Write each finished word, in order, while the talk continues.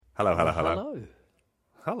Hello, hello, Well, hello. hello.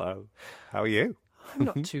 Hello. How are you? I'm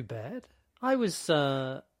not too bad. I was,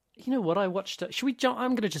 you know what? I watched. Should we jump?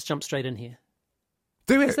 I'm going to just jump straight in here.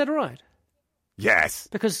 Do Is it. that all right? Yes.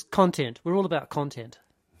 Because content. We're all about content.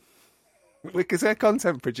 Because they're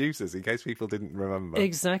content producers, in case people didn't remember.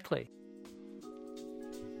 Exactly.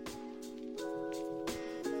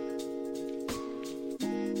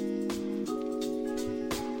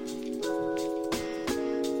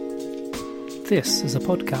 This is a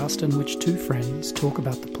podcast in which two friends talk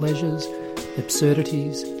about the pleasures,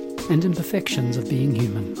 absurdities, and imperfections of being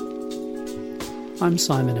human. I'm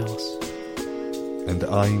Simon Ellis. And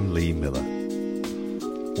I'm Lee Miller.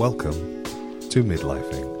 Welcome to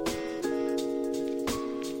Midlifing.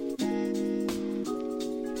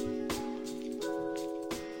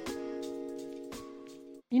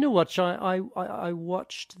 You know what? I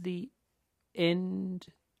watched the end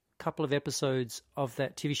couple of episodes of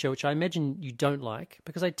that TV show, which I imagine you don't like,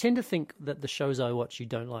 because I tend to think that the shows I watch you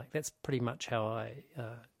don't like. That's pretty much how I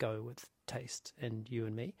go with taste, and you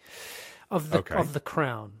and me. Of the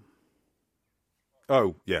Crown.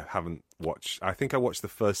 Oh, yeah, haven't watched. I think I watched the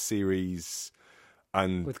first series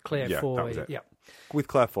and With Claire Foy. that was it. Yeah. With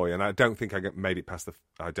Claire Foy, and I don't think I made it past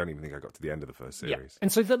I don't even think I got to the end of the first series. Yeah.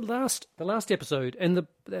 And so the last episode, and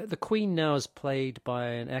the Queen now is played by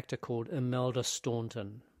an actor called Imelda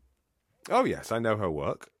Staunton. Oh yes, I know her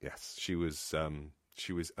work. Yes, she was a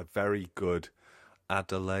very good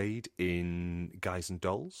Adelaide in Guys and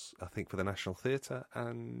Dolls, I think, for the National Theatre,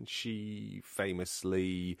 and she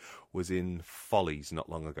famously was in Follies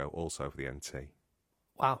not long ago, also for the NT.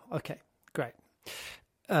 Wow. Okay. Great.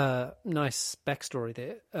 Nice backstory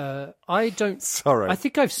there. I don't. Sorry, I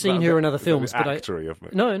think I've seen her in other films, but actory of me.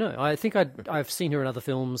 No. I think I've seen her in other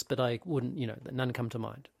films, but I wouldn't. None come to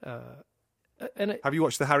mind. Have you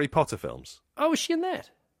watched the Harry Potter films? Oh, was she in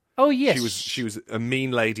that? Oh, yes. She was a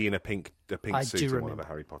mean lady in a pink I suit do in remember. one of the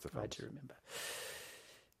Harry Potter films. I do remember.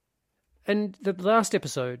 And the last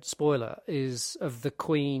episode, spoiler, is of the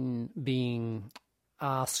Queen being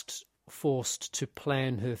forced to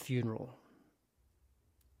plan her funeral.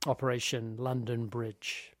 Operation London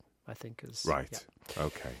Bridge, I think is right. Yeah.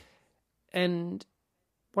 Okay. And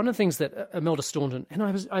one of the things that Imelda Staunton,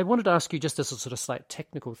 and I wanted to ask you just as a sort of slight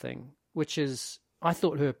technical thing, which is I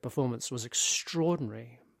thought her performance was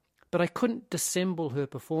extraordinary, but I couldn't dissemble her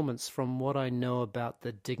performance from what I know about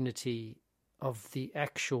the dignity of the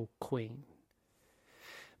actual Queen,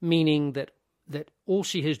 meaning that all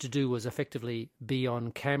she had to do was effectively be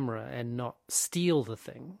on camera and not steal the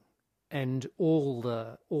thing, and all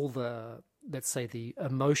the let's say the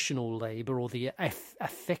emotional labour or the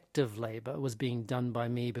affective labour was being done by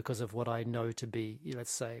me because of what I know to be,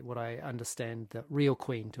 let's say, what I understand the real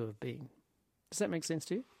Queen to have been. Does that make sense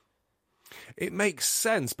to you? It makes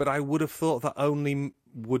sense, but I would have thought that only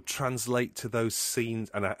would translate to those scenes.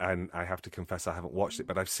 And I have to confess, I haven't watched it,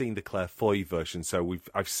 but I've seen the Claire Foy version, so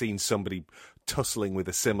I've seen somebody tussling with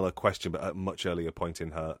a similar question, but at a much earlier point in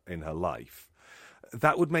her life.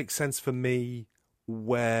 That would make sense for me,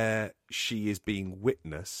 where she is being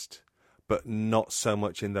witnessed, but not so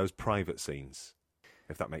much in those private scenes,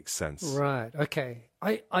 if that makes sense. Right. Okay.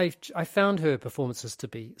 I found her performances to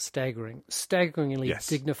be staggeringly Yes.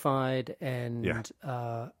 dignified and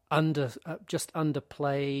just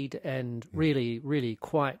underplayed and really, really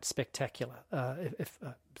quite spectacular. If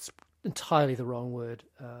it's entirely the wrong word,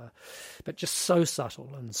 but just so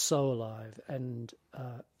subtle and so alive. And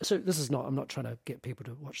so I'm not trying to get people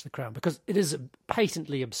to watch The Crown, because it is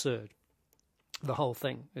patently absurd. The whole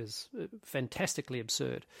thing is fantastically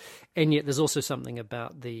absurd, and yet there's also something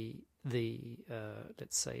about the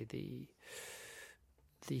let's say the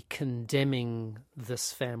condemning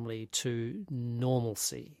this family to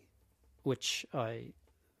normalcy, which I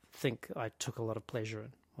think I took a lot of pleasure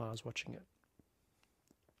in while I was watching it.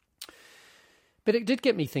 But it did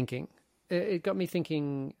get me thinking. It got me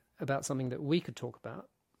thinking about something that we could talk about.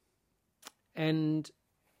 And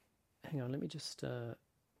hang on, let me just.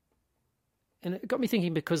 And it got me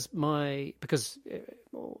thinking because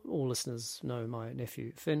all listeners know my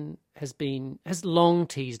nephew Finn has long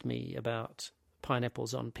teased me about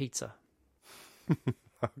pineapples on pizza.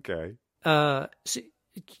 Okay. So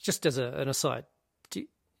just as an aside, do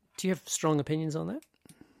you have strong opinions on that?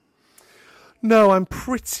 No, I'm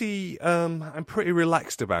pretty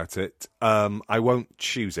relaxed about it. I won't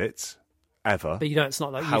choose it ever. But you don't. It's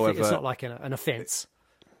not like However, it's not like an offence.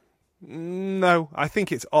 No, I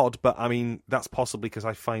think it's odd, but I mean that's possibly because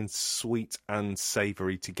I find sweet and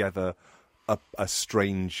savoury together a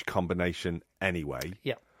strange combination anyway.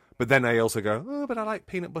 Yeah. But then they also go, oh, but I like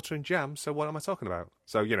peanut butter and jam, so what am I talking about?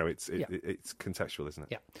 So, it's contextual, isn't it?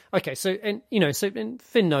 Yeah. Okay. So, and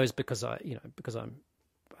Finn knows because I'm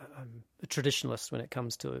a traditionalist when it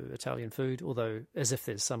comes to Italian food, although as if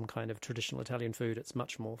there's some kind of traditional Italian food, it's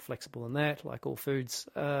much more flexible than that, like all foods.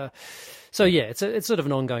 So yeah, it's sort of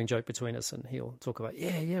an ongoing joke between us, and he'll talk about,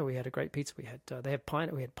 we had a great pizza. We had,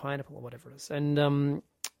 we had pineapple or whatever it is.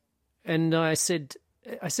 And I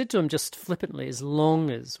said to him just flippantly, as long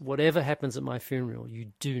as whatever happens at my funeral,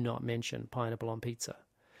 you do not mention pineapple on pizza.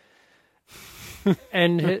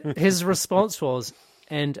 And his response was,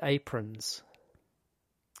 and aprons.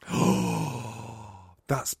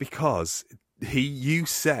 That's because you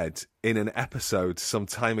said in an episode some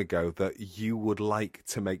time ago that you would like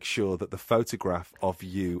to make sure that the photograph of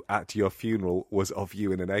you at your funeral was of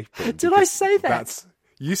you in an apron. Did I say that?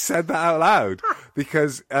 You said that out loud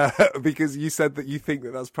because you said that you think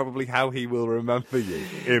that that's probably how he will remember you,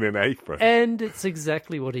 in an apron. And it's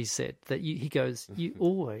exactly what he said. He goes, you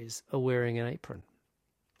always are wearing an apron.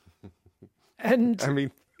 And I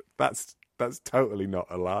mean, that's totally not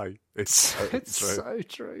a lie. It's true. So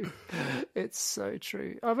true. It's so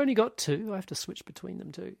true. I've only got two. I have to switch between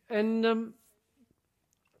them too. And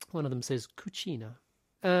one of them says cucina.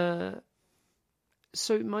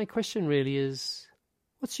 So my question really is,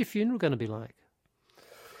 what's your funeral going to be like?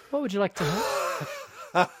 What would you like to have?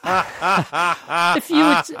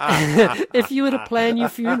 If you were to plan your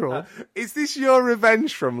funeral, is this your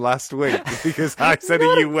revenge from last week? Because I said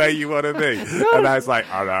to you where you want to be, and I was like,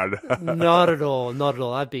 oh, no. Not at all.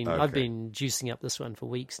 I've been juicing up this one for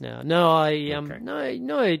weeks now. No,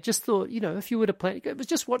 I just thought, if you were to plan, it was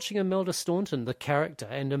just watching Imelda Staunton, the character,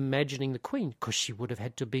 and imagining the Queen, because she would have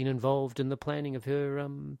had to have been involved in the planning of her.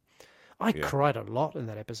 I cried a lot in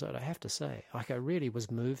that episode, I have to say. Like, I really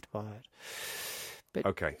was moved by it. But,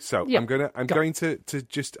 okay, so I'm going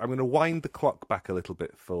to wind the clock back a little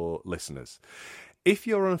bit for listeners. If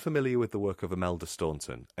you're unfamiliar with the work of Imelda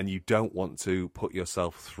Staunton and you don't want to put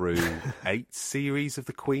yourself through 8 series of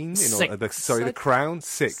the Queen, the Crown,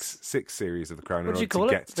 six series of the Crown. What do you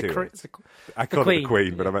call it? I call it the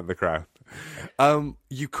Queen, but I meant the Crown.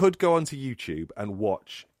 You could go onto YouTube and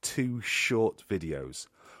watch 2 short videos.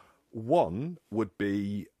 One would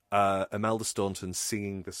be Imelda Staunton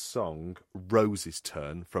singing the song Rose's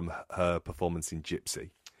Turn from her performance in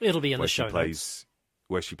Gypsy. It'll be in the show notes.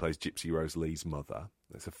 Where she plays Gypsy Rose Lee's mother.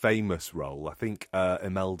 It's a famous role. I think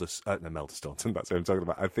Imelda Staunton, that's what I'm talking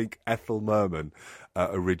about. I think Ethel Merman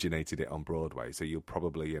originated it on Broadway, so you'll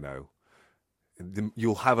probably,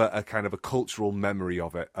 you'll have a kind of a cultural memory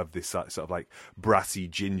of it, of this sort of like brassy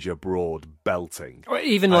ginger broad belting. Or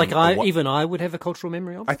even I would have a cultural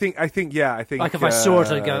memory of it. I think like if I saw it,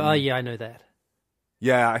 I'd go, oh yeah, I know that.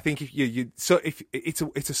 Yeah, I think if if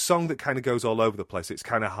it's a song that kind of goes all over the place, it's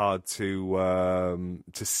kind of hard to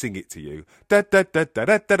sing it to you. Da da da da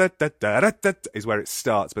da da da da da da is where it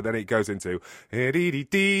starts, but then it goes into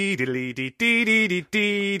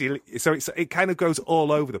so it kind of goes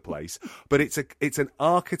all over the place. But it's an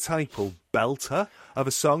archetypal belter of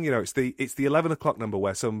a song. It's the 11 o'clock number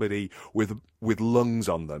where somebody with lungs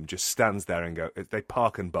on them just stands there and they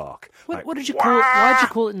park and bark. What did you call it? Why did you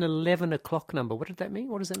call it an 11 o'clock number? What did that mean?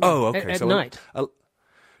 What does that mean? Oh, okay. At night.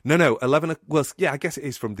 No, 11. Well, yeah, I guess it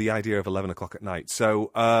is from the idea of 11 o'clock at night. So,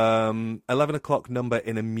 11 o'clock number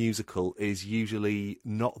in a musical is usually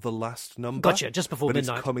not the last number. Gotcha. Just before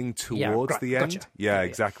midnight. It's coming towards the end. Gotcha. Yeah,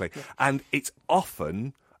 exactly. Yeah. And it's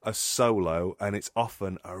often a solo, and it's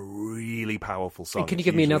often a really powerful song. And can you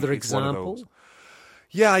give me another example?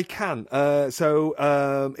 Yeah, I can.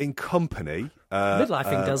 In Company,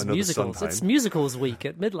 Midlifing does musicals. Sondheim. It's musicals week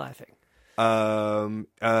at Midlifing.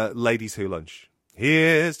 Ladies Who Lunch.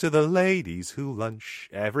 Here's to the ladies who lunch.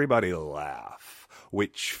 Everybody laugh.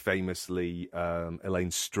 Which famously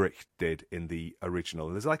Elaine Strick did in the original.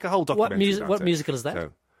 There's like a whole documentary. What musical is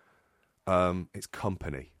that? So, it's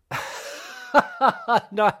Company.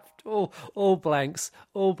 No, all blanks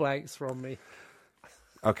from me.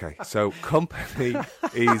 Okay, so Company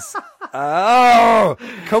is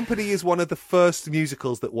Company is one of the first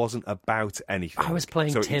musicals that wasn't about anything. I was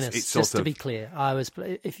playing tennis, it's just to be clear. I was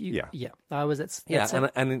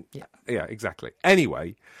exactly.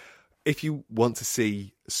 Anyway, if you want to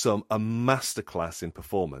see a masterclass in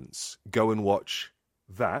performance, go and watch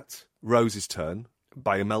that Rose's Turn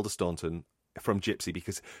by Imelda Staunton from Gypsy,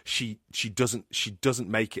 because she doesn't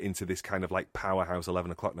make it into this kind of like powerhouse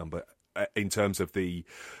 11 o'clock number. In terms of the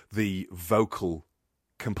vocal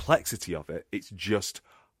complexity of it, it's just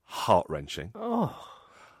heart-wrenching. Oh.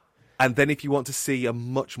 And then if you want to see a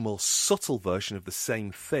much more subtle version of the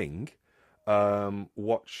same thing,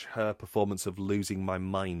 watch her performance of "Losing My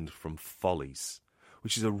Mind" from Follies,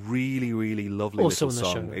 which is a really, really lovely Also little in the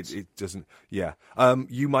show song. notes. It doesn't, yeah.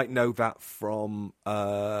 You might know that from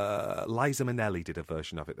Liza Minnelli did a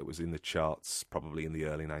version of it that was in the charts, probably in the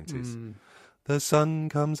early 90s. The sun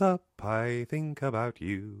comes up, I think about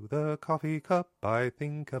you. The coffee cup, I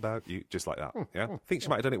think about you. Just like that, yeah? I think she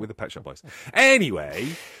might have done it with the Pet Shop Boys. Anyway,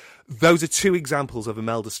 those are two examples of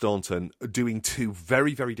Imelda Staunton doing two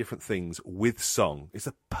very, very different things with song. It's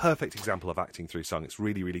a perfect example of acting through song. It's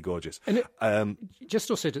really, really gorgeous. And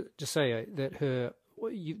just also to say that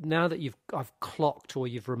now that I've clocked, or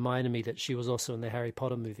you've reminded me that she was also in the Harry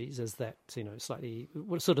Potter movies as that, slightly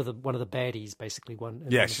sort of one of the baddies, basically.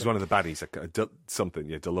 Yeah, she's one of the baddies,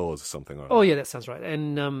 Dolores or something. Oh yeah, that sounds right.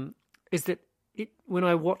 And is that it? When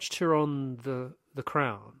I watched her on the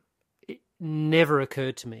Crown, it never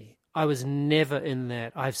occurred to me. I was never in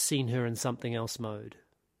that I've seen her in something else mode.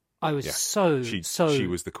 I was she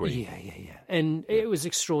was the queen. Yeah. And it was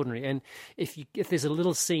extraordinary. And if there's a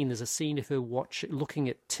little scene, there's a scene of her looking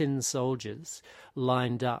at tin soldiers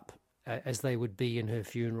lined up as they would be in her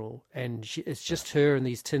funeral. And it's just her and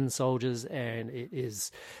these tin soldiers, and it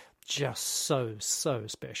is just so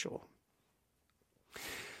special.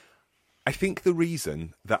 I think the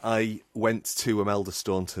reason that I went to Imelda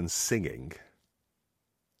Staunton singing,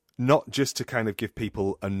 not just to kind of give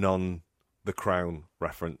people a The Crown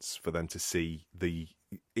reference for them to see the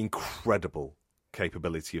incredible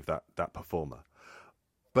capability of that performer,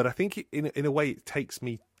 but I think in a way it takes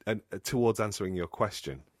me towards answering your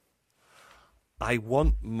question. I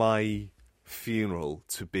want my funeral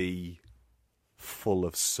to be full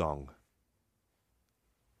of song,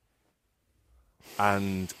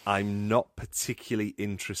 and I'm not particularly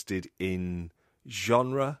interested in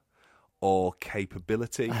genre or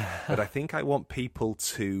capability, but I think I want people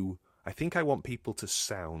to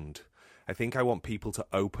sound. I think I want people to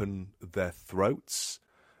open their throats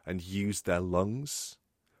and use their lungs,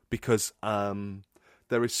 because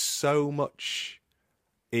there is so much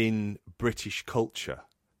in British culture,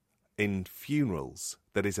 in funerals,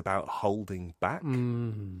 that is about holding back.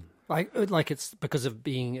 Like it's because of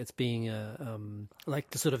being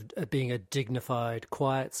like the sort of being a dignified,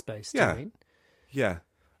 quiet space. Yeah, do you mean?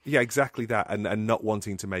 Yeah, exactly that, and not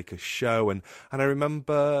wanting to make a show. And I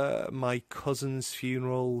remember my cousin's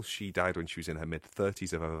funeral. She died when she was in her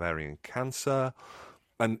mid-30s of ovarian cancer,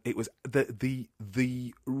 and it was the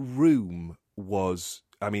room was,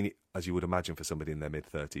 I mean, as you would imagine for somebody in their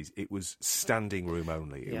mid-30s, it was standing room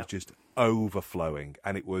only. It was just overflowing,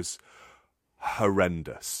 and it was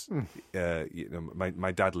horrendous.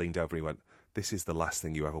 My dad leaned over and he went, "This is the last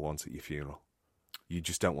thing you ever want at your funeral. You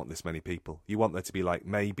just don't want this many people. You want there to be like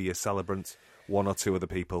maybe a celebrant, one or two other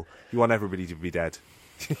people. You want everybody to be dead."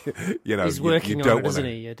 He's working on it, isn't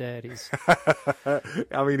he? Your dad is.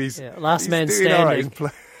 I mean, he's last man standing.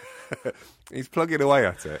 Right. He's plugging away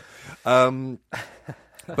at it.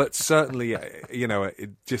 But certainly,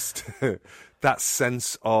 it just that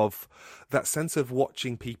sense of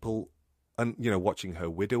watching people, and watching her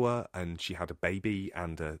widower, and she had a baby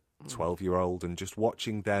and a 12-year-old, and just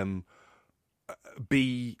watching them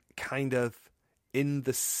be kind of in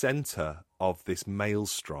the center of this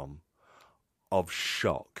maelstrom of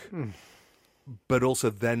shock, but also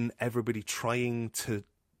then everybody trying to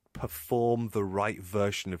perform the right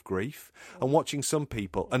version of grief, and watching some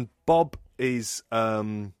people, and Bob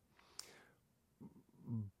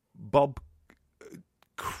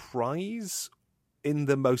cries in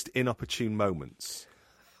the most inopportune moments.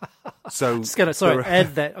 So I'm just going to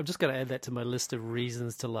add that to my list of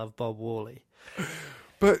reasons to love Bob Worley.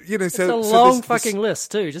 But it's a long fucking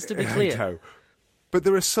list too, just to be clear. No. But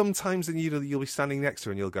there are some times when you'll be standing next to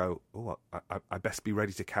her and you'll go, "Oh, I best be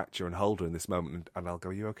ready to catch her and hold her in this moment." And I'll go,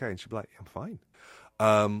 "Are you okay?" And she'll be like, "I'm fine."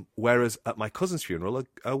 Whereas at my cousin's funeral,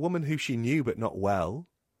 a woman who she knew but not well,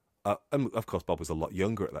 and of course Bob was a lot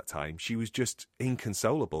younger at that time, she was just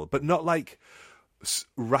inconsolable, but not like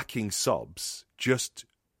racking sobs, just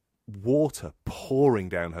water pouring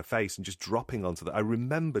down her face and just dropping onto I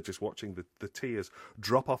remember just watching the tears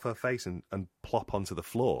drop off her face and plop onto the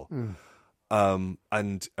floor. And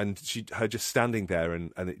her just standing there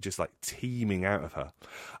and it just like teeming out of her.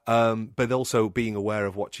 But also being aware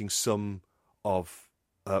of watching some of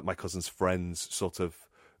my cousin's friends sort of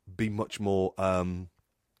be much more,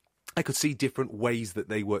 I could see different ways that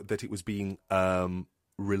it was being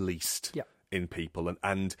released. Yeah. In people,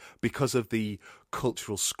 and because of the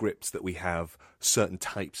cultural scripts that we have, certain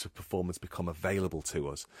types of performance become available to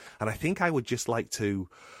us. And I think I would just like to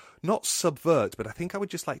not subvert, but I think I would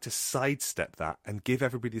just like to sidestep that and give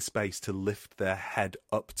everybody the space to lift their head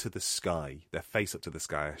up to the sky, their face up to the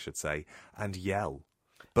sky, I should say, and yell.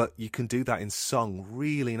 But you can do that in song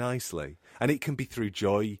really nicely, and it can be through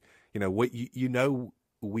joy.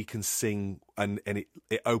 We can sing, and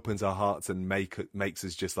it opens our hearts and makes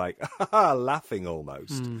us just like laughing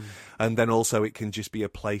almost. And then also it can just be a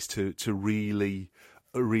place to really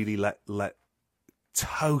let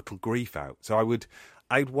total grief out. So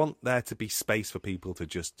I'd want there to be space for people to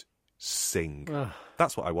just sing.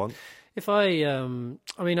 That's what I want. If I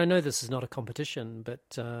know this is not a competition,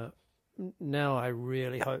 but now I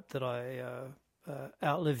really hope that I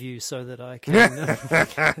outlive you so that I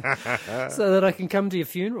can come to your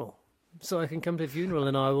funeral. So I can come to a funeral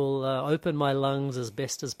and I will open my lungs as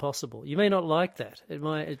best as possible. You may not like that. It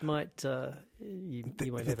might. You won't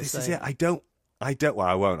ever this say. Is it. I don't. Well,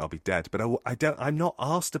 I won't. I'll be dead. But I don't. I'm not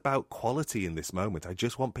asked about quality in this moment. I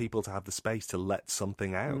just want people to have the space to let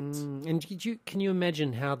something out. And can you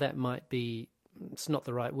imagine how that might be? It's not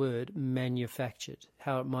the right word. Manufactured.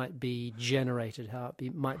 How it might be generated. How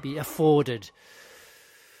it might be afforded.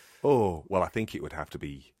 Oh well, I think it would have to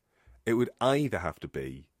be. It would either have to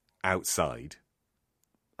be outside.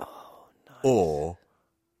 Oh, nice. Or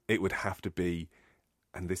it would have to be,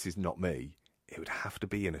 and this is not me. It would have to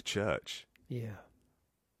be in a church. Yeah.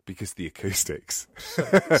 Because the acoustics.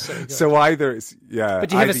 So either it's But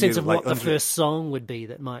do you have a sense of what the first song would be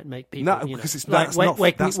that might make people? No, because it's like, not.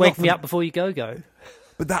 Wake me up before you go.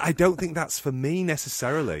 But I don't think that's for me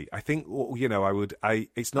necessarily. I think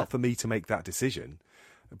it's not for me to make that decision,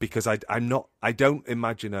 because I don't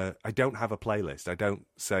have a playlist. I don't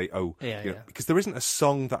say because there isn't a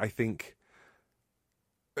song that I think.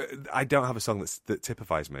 I don't have a song that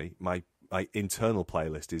typifies me. My internal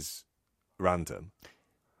playlist is random,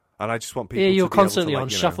 and I just want people. Yeah, you're to be constantly able to, on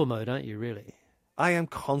shuffle mode, aren't you? Really? I am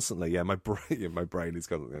constantly. Yeah, my brain is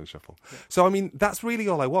constantly on shuffle. So I mean, that's really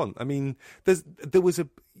all I want. I mean, there was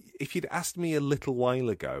if you'd asked me a little while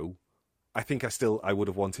ago, I think I would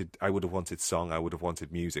have wanted song. I would have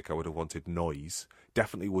wanted music. I would have wanted noise.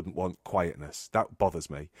 Definitely wouldn't want quietness. That bothers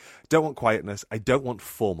me. Don't want quietness. I don't want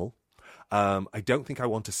formal. I don't think I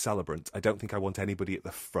want a celebrant. I don't think I want anybody at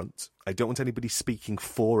the front. I don't want anybody speaking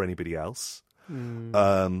for anybody else.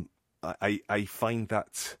 I find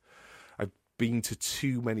that I've been to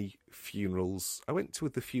too many funerals. I went to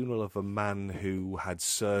the funeral of a man who had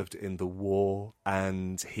served in the war,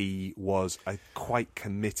 and he was a quite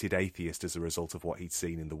committed atheist as a result of what he'd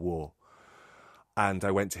seen in the war. And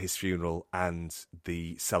I went to his funeral, and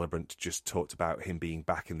the celebrant just talked about him being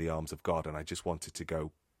back in the arms of God, and I just wanted to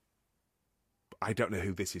go, I don't know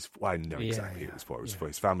who this is for. I know exactly who it was for. It was for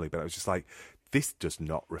his family, but I was just like, this does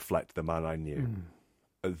not reflect the man I knew.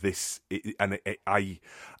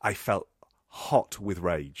 I felt hot with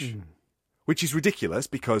rage, which is ridiculous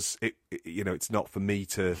because it's not for me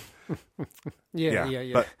to.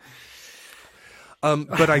 Yeah.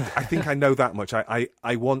 But I think I know that much.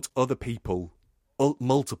 I want other people,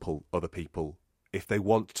 multiple other people, if they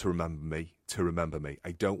want to remember me.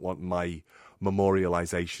 I don't want my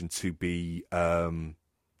memorialization to be.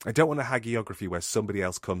 I don't want a hagiography where somebody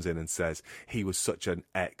else comes in and says he was such an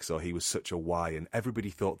X or he was such a Y and everybody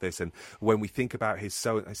thought this. And when we think about it's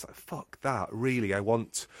like, fuck that. Really, I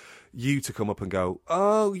want you to come up and go,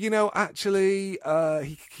 oh, actually,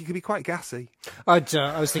 he could be quite gassy. I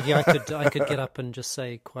was thinking I could get up and just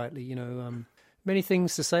say quietly, many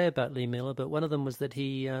things to say about Lee Miller, but one of them was that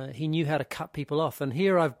he knew how to cut people off. And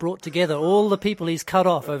here I've brought together all the people he's cut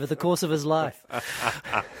off over the course of his life.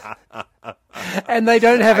 And they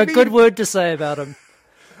don't have a good word to say about him.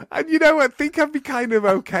 And I think I'd be kind of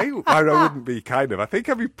okay. I wouldn't be kind of. I think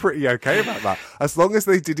I'd be pretty okay about that, as long as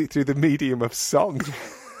they did it through the medium of song.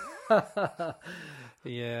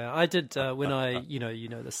 Yeah, I did when I,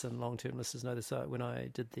 this, and long-term listeners know this. When I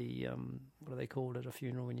did the what are they called at a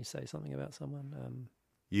funeral when you say something about someone?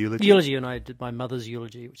 Eulogy, and I did my mother's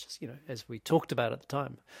eulogy, which is, as we talked about at the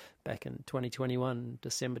time, back in 2021,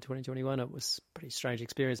 December 2021. It was a pretty strange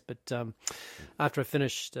experience. But after I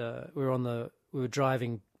finished, we were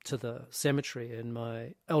driving to the cemetery, and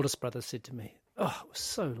my eldest brother said to me, "Oh, it was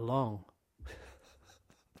so long."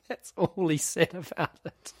 That's all he said about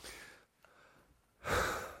it.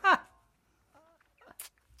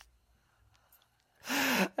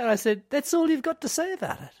 And I said, "That's all you've got to say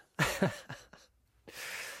about it."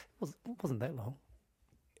 It wasn't that long.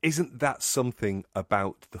 Isn't that something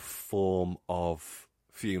about the form of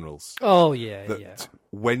funerals? Oh, yeah, that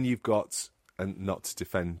when you've got, and not to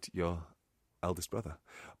defend your eldest brother.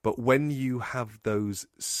 But when you have those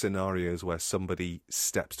scenarios where somebody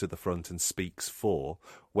steps to the front and speaks for,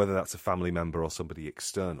 whether that's a family member or somebody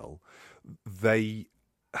external, they've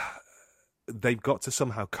got to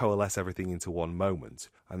somehow coalesce everything into one moment.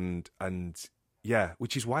 And yeah,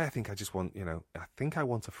 which is why I think I just want, I think I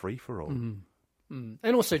want a free-for-all. And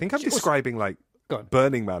also, I think I'm describing like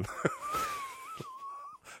Burning Man.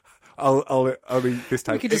 I'll only this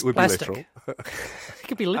time it would plastic. be literal. It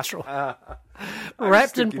could be literal.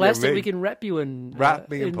 Wrapped in plastic, we can wrap you in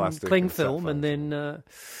in plastic cling film, and then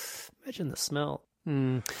imagine the smell.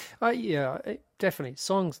 Yeah, definitely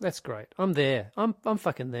songs. That's great. I'm there. I'm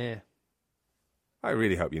fucking there. I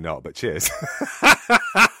really hope you're not, but cheers.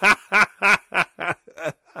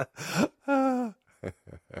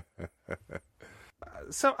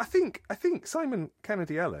 So I think Simon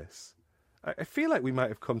Kennedy Ellis. I feel like we might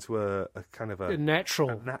have come to a kind of a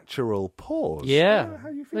natural pause. Yeah. How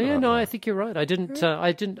do you feel? Yeah, about no, that? I think you're right. I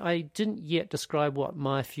didn't yet describe what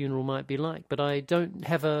my funeral might be like, but I don't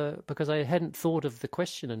have because I hadn't thought of the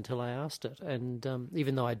question until I asked it, and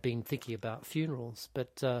even though I'd been thinking about funerals,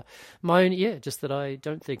 but just that I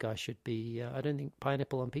don't think I should be. I don't think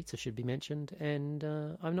pineapple on pizza should be mentioned, and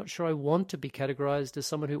I'm not sure I want to be categorized as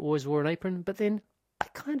someone who always wore an apron, but then I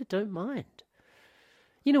kind of don't mind.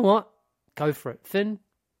 You know what? Go for it. Finn,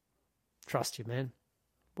 trust you, man.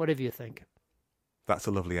 Whatever you think. That's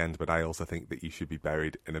a lovely end, but I also think that you should be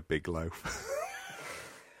buried in a big loaf.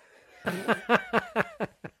 In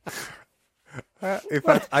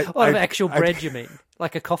fact, of actual bread, you mean?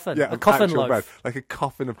 Like a coffin? Yeah, a coffin loaf? Bread, like a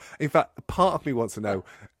coffin of... In fact, part of me wants to know...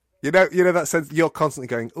 You know that sense, you're constantly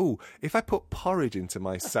going, ooh, if I put porridge into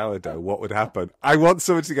my sourdough, what would happen? I want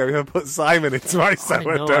someone to go, if I put Simon into my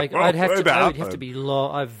sourdough, I would have happen? to be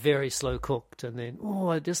very slow cooked, and then,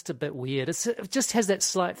 just a bit weird. It just has that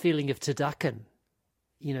slight feeling of turducken.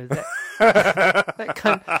 That, that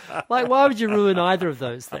kind of, like, why would you ruin either of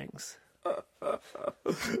those things?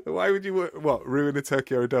 Why would you, ruin a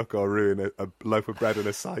turkey or a duck, or ruin a loaf of bread and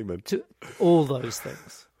a Simon? All those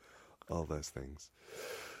things. All those things.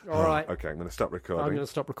 All right. Okay, I'm going to stop recording. I'm going to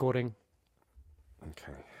stop recording.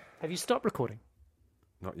 Okay. Have you stopped recording?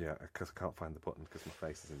 Not yet, because I can't find the button because my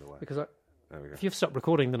face is in the way. Because there we go. If you've stopped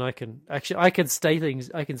recording, then I can say things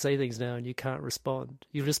now, and you can't respond.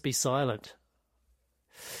 You'll just be silent.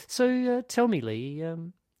 So tell me, Lee, do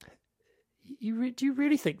you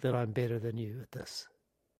really think that I'm better than you at this?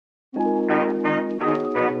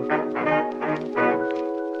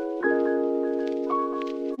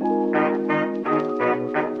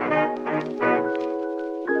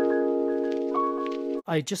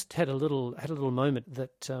 I just had a little moment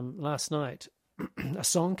that last night a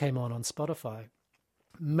song came on Spotify,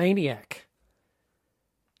 Maniac,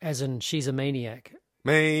 as in she's a maniac.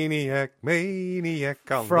 Maniac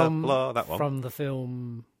on the floor. That one from the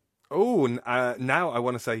film. Oh, now I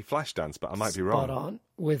want to say Flashdance, but I might be wrong. Spot on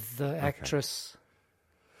with the actress.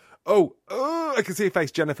 Oh, I can see your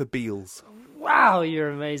face, Jennifer Beals. Wow,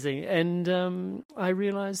 you're amazing. And I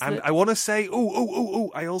realised that... And I want to say,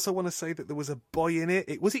 I also want to say that there was a boy in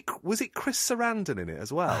it. Was it Chris Sarandon in it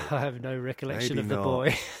as well? I have no recollection Maybe of the not.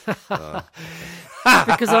 boy.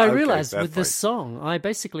 Because I realised with this song, I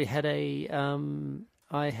basically had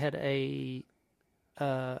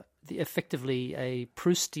effectively a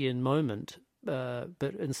Proustian moment,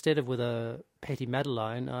 but instead of with a Patty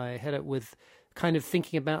Madeline, I had it with kind of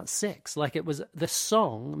thinking about sex. Like the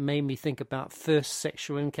song made me think about first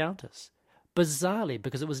sexual encounters. Bizarrely,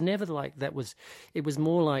 because it was never like that. It was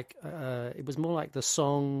more like the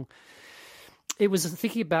song. It was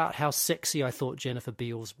thinking about how sexy I thought Jennifer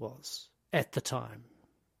Beals was at the time,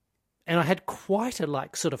 and I had quite a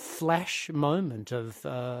sort of flash moment of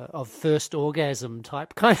first orgasm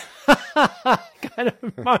type kind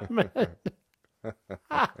of moment.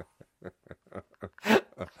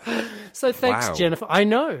 So thanks, wow. Jennifer. I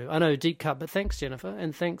know, deep cut, but thanks, Jennifer,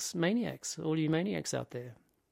 and thanks, Maniacs, all you maniacs out there.